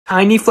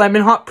Tiny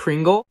Flamin' Hot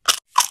Pringle,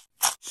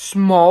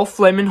 Small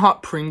Flamin'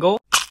 Hot Pringle,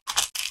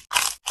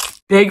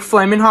 Big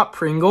Flamin' Hot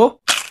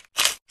Pringle,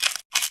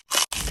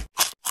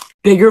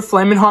 Bigger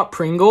Flamin' Hot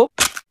Pringle,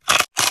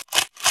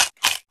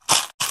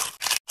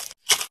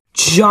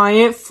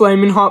 Giant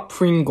Flamin' Hot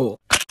Pringle.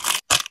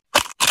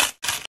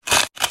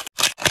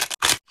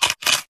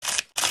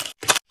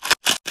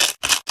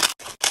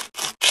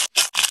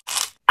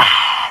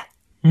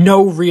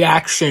 No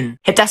reaction.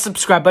 Hit that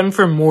subscribe button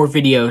for more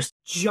videos.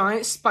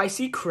 Giant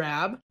Spicy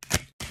Crab,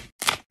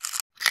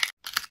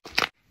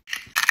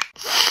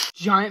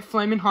 Giant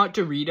Flamin' Hot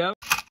Dorito,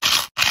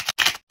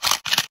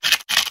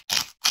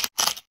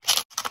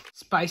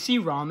 Spicy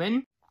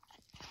Ramen,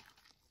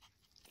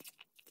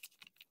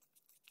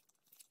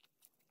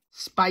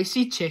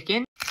 Spicy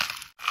Chicken,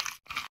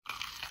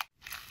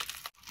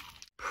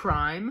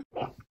 Prime.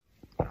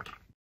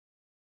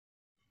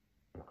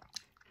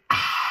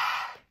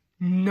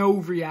 No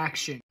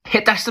reaction.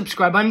 Hit that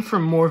subscribe button for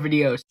more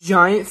videos.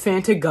 Giant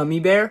Fanta Gummy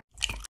Bear,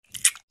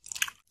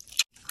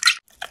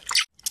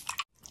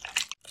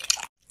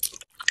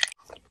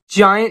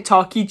 Giant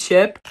Talkie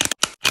Chip,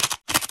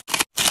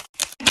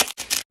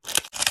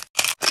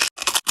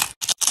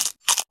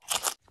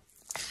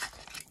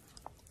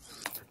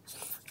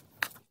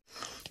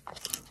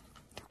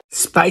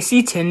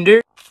 Spicy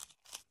Tinder,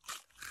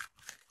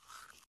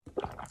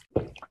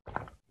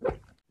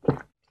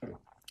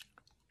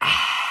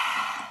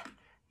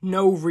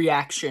 no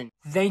reaction.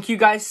 Thank you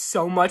guys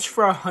so much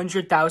for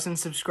 100,000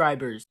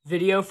 subscribers.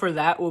 Video for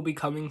that will be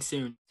coming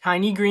soon.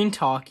 Tiny Green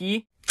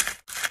Talkie,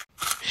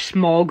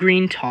 Small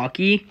Green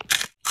Talkie,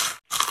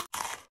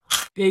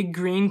 Big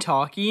Green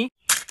Talkie,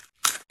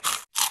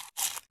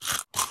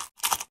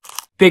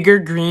 Bigger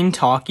Green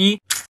Talkie,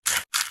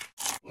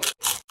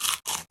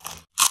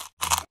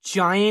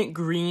 Giant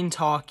Green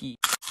Talkie.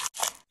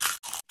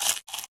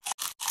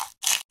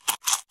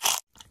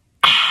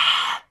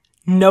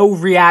 No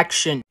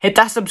reaction. Hit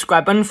that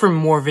subscribe button for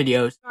more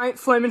videos. Giant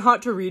Flamin'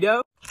 Hot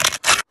Dorito,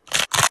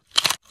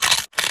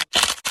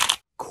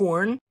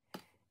 Corn,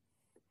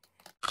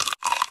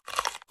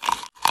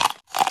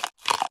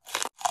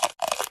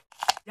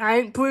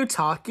 Giant Blue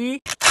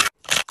Talkie,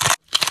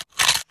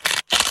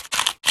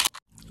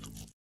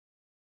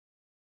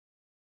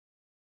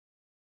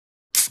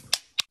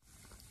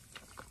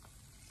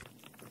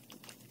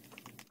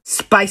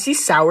 Spicy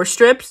Sour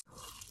Strips,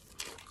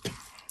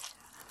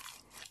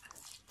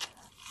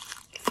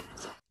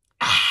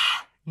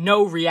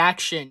 no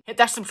reaction. Hit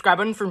that subscribe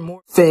button for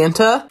more.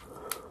 Fanta,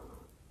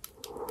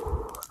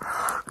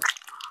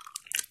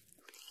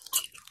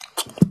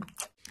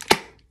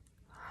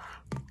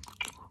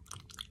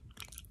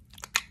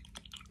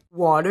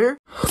 water,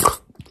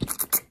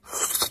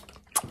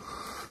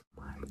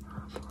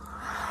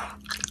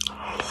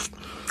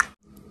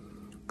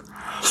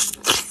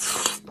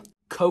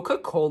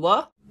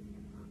 Coca-Cola,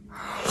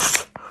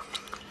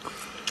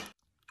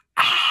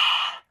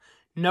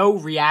 no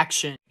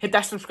reaction. Hit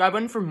that subscribe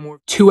button for more.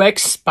 2X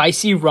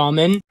Spicy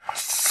Ramen,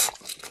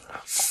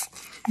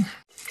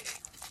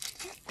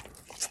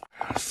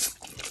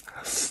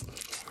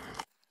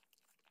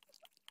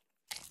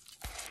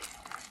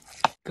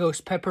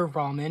 Ghost Pepper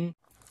Ramen,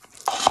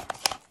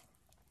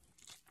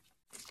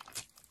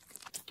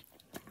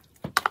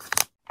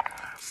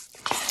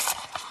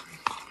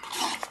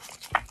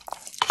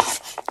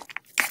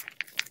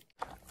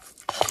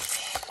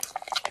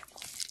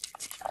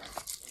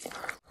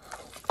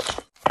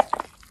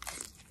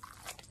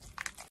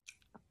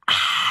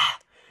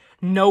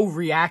 no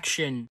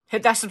reaction.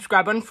 Hit that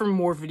subscribe button for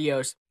more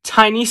videos.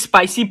 Tiny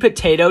Spicy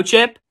Potato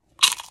Chip,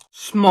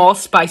 Small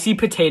Spicy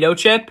Potato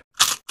Chip,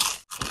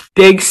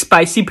 Big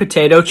Spicy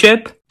Potato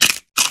Chip,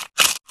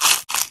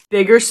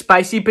 Bigger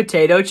Spicy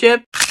Potato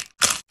Chip,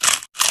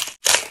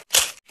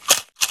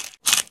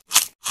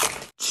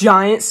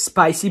 Giant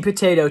Spicy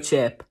Potato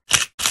Chip.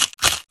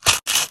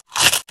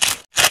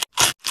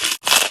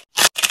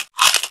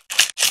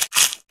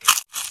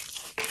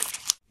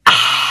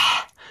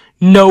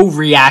 No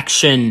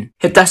reaction.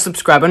 Hit that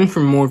subscribe button for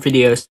more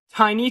videos.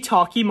 Tiny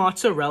Talkie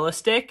Mozzarella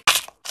Stick,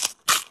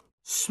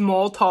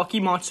 Small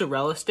Talkie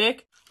Mozzarella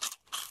Stick,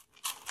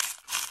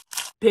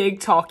 Big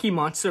Talkie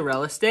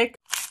Mozzarella Stick,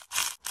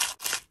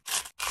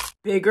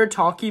 Bigger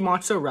Talkie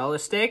Mozzarella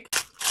Stick,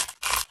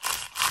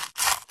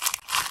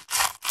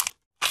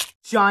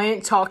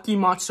 Giant Talkie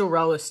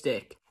Mozzarella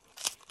Stick.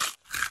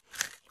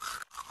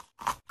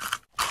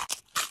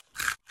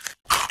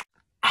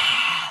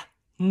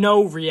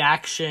 No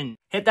reaction.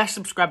 Hit that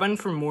subscribe button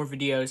for more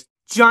videos.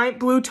 Giant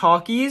Blue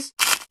Talkies,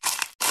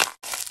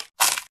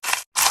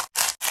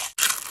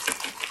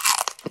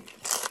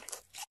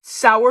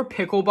 Sour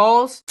Pickle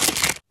Balls,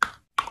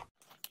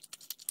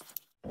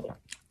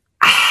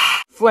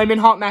 Flamin'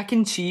 Hot Mac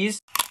and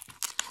Cheese,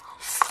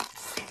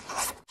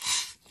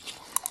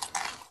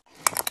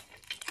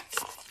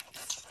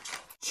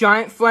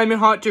 Giant Flamin'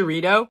 Hot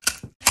Dorito,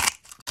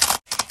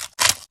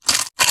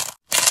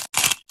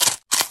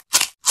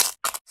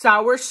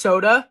 Sour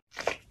Soda,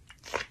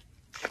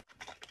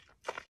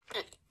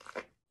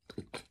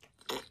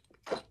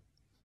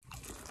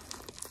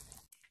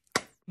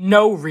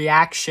 No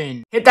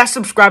reaction. Hit that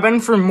subscribe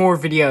button for more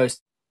videos.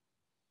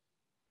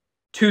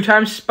 2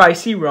 times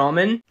spicy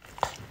ramen.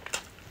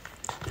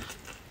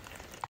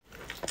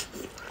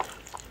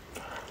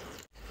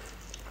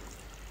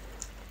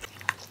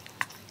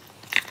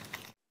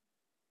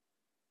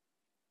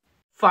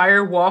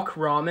 Firewalk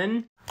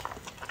ramen.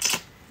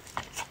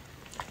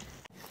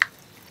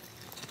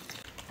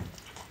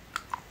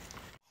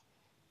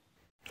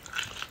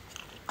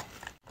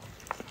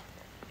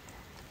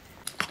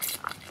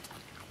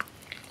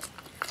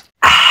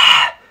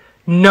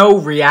 No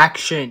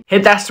reaction.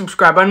 Hit that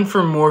subscribe button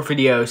for more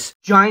videos.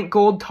 Giant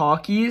gold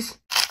Takis.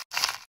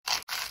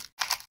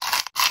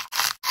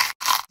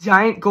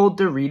 Giant gold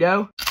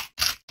Dorito.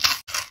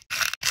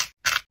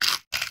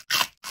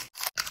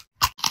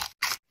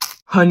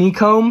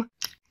 Honeycomb.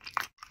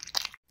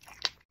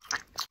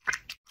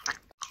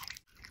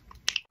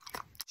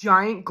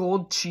 Giant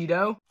gold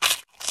Cheeto.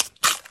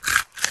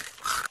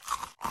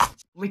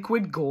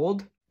 Liquid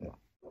gold.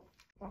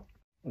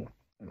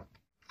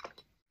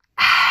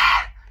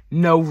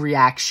 No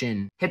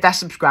reaction. Hit that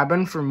subscribe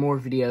button for more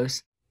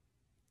videos.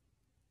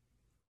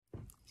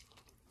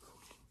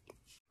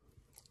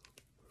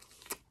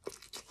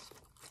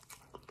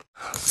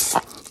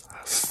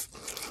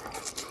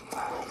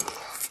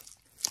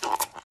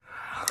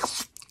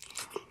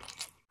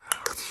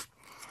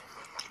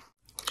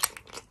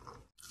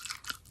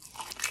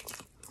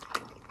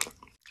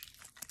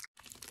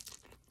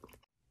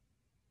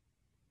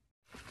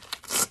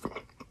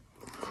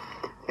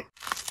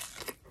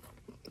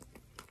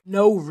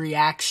 No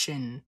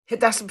reaction. Hit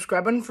that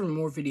subscribe button for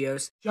more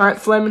videos. Giant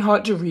Flamin'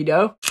 Hot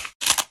Dorito.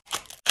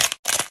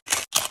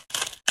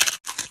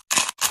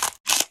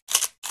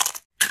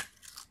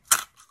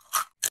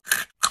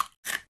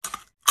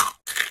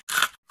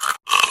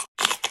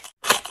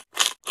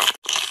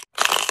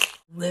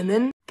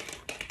 Lemon.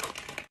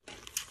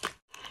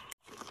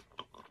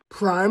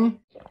 Prime.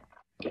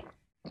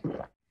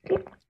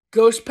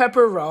 Ghost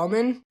Pepper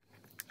Ramen.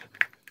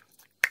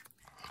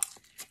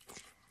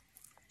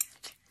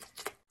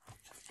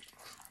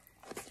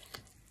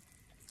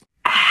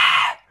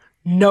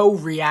 No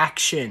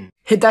reaction.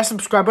 Hit that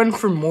subscribe button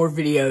for more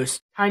videos.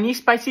 Tiny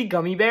spicy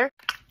gummy bear.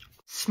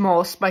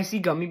 Small spicy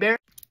gummy bear.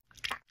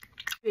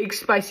 Big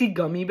spicy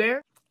gummy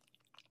bear.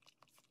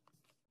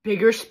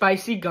 Bigger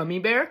spicy gummy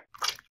bear.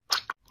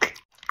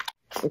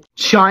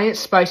 Giant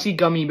spicy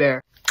gummy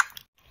bear.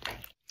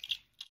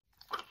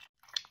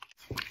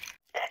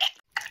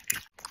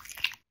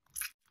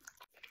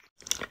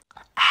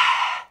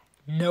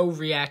 No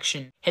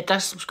reaction. Hit that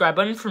subscribe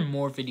button for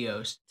more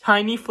videos.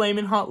 Tiny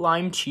Flamin' Hot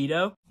Lime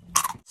Cheeto.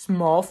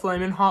 Small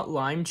Flamin' Hot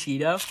Lime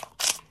Cheeto.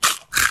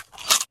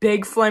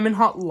 Big Flamin'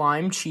 Hot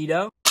Lime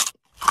Cheeto.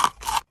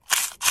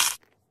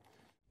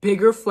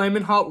 Bigger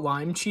Flamin' Hot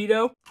Lime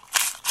Cheeto.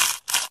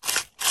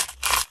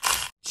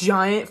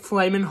 Giant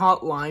Flamin'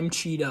 Hot Lime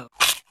Cheeto.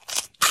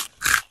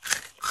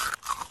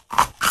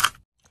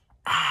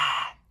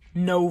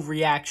 No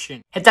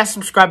reaction. Hit that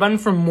subscribe button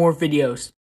for more videos.